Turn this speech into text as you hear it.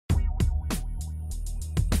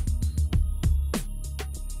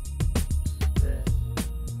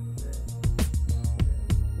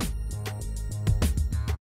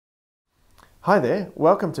Hi there,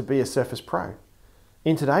 welcome to Be a Surface Pro.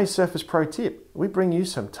 In today's Surface Pro tip, we bring you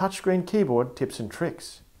some touchscreen keyboard tips and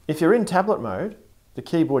tricks. If you're in tablet mode, the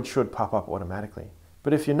keyboard should pop up automatically.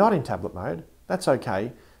 But if you're not in tablet mode, that's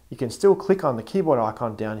okay. You can still click on the keyboard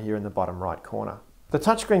icon down here in the bottom right corner. The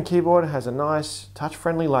touchscreen keyboard has a nice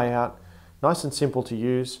touch-friendly layout, nice and simple to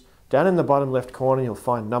use. Down in the bottom left corner, you'll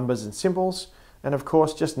find numbers and symbols. And of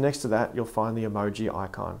course, just next to that, you'll find the emoji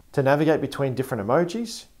icon. To navigate between different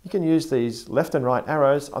emojis, you can use these left and right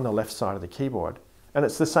arrows on the left side of the keyboard. And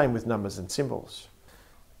it's the same with numbers and symbols.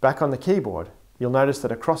 Back on the keyboard, you'll notice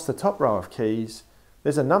that across the top row of keys,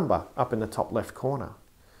 there's a number up in the top left corner.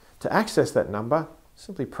 To access that number,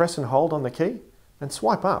 simply press and hold on the key and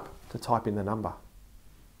swipe up to type in the number.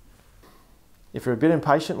 If you're a bit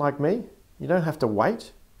impatient like me, you don't have to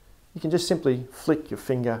wait. You can just simply flick your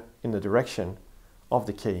finger in the direction of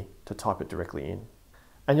the key to type it directly in.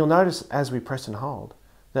 And you'll notice as we press and hold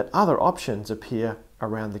that other options appear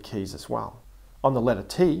around the keys as well. On the letter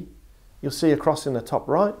T, you'll see across in the top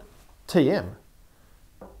right, TM.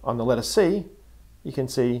 On the letter C, you can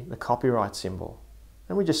see the copyright symbol.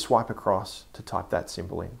 And we just swipe across to type that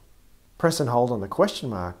symbol in. Press and hold on the question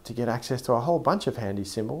mark to get access to a whole bunch of handy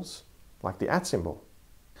symbols, like the @ symbol.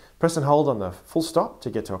 Press and hold on the full stop to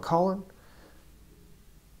get to a colon,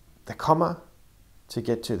 the comma to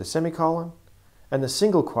get to the semicolon, and the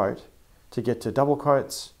single quote to get to double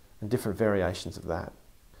quotes and different variations of that.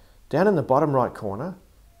 Down in the bottom right corner,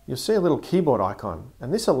 you'll see a little keyboard icon,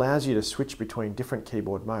 and this allows you to switch between different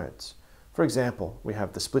keyboard modes. For example, we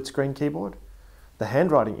have the split screen keyboard, the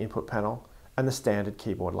handwriting input panel, and the standard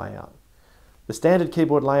keyboard layout. The standard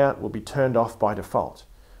keyboard layout will be turned off by default,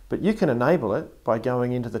 but you can enable it by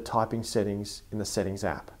going into the typing settings in the Settings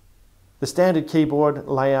app. The standard keyboard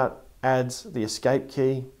layout adds the escape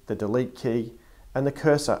key, the delete key, and the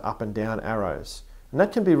cursor up and down arrows. And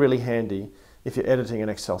that can be really handy if you're editing an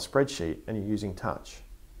Excel spreadsheet and you're using touch.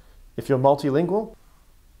 If you're multilingual,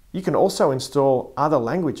 you can also install other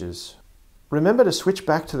languages. Remember to switch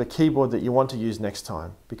back to the keyboard that you want to use next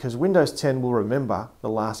time, because Windows 10 will remember the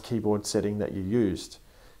last keyboard setting that you used.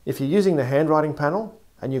 If you're using the handwriting panel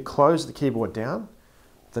and you close the keyboard down,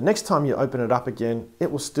 the next time you open it up again,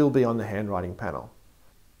 it will still be on the handwriting panel.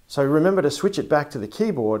 So remember to switch it back to the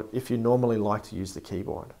keyboard if you normally like to use the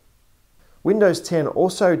keyboard. Windows 10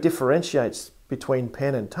 also differentiates between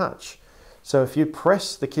pen and touch. So if you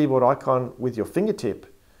press the keyboard icon with your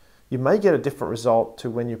fingertip, you may get a different result to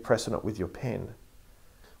when you're pressing it with your pen.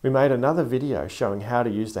 We made another video showing how to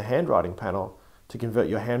use the handwriting panel to convert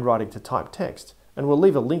your handwriting to typed text, and we'll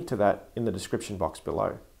leave a link to that in the description box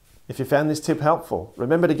below. If you found this tip helpful,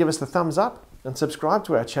 remember to give us the thumbs up and subscribe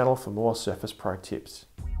to our channel for more Surface Pro tips.